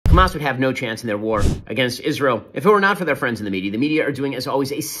Hamas would have no chance in their war against Israel if it were not for their friends in the media. The media are doing, as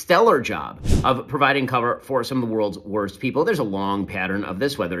always, a stellar job of providing cover for some of the world's worst people. There's a long pattern of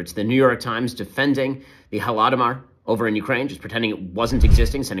this, whether it's the New York Times defending the Holodomor over in Ukraine, just pretending it wasn't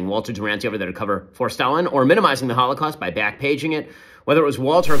existing, sending Walter Duranty over there to cover for Stalin, or minimizing the Holocaust by backpaging it, whether it was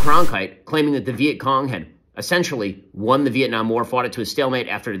Walter Cronkite claiming that the Viet Cong had essentially won the Vietnam War, fought it to a stalemate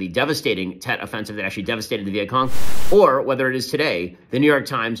after the devastating Tet offensive that actually devastated the Viet Cong, or whether it is today, the New York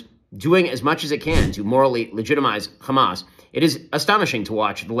Times doing as much as it can to morally legitimize Hamas. It is astonishing to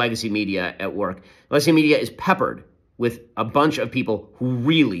watch the legacy media at work. Legacy media is peppered with a bunch of people who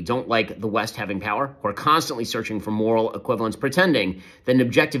really don't like the West having power, who are constantly searching for moral equivalence, pretending that an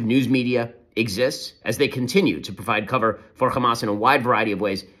objective news media exists as they continue to provide cover for Hamas in a wide variety of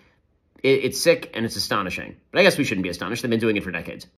ways. It's sick and it's astonishing. But I guess we shouldn't be astonished. They've been doing it for decades.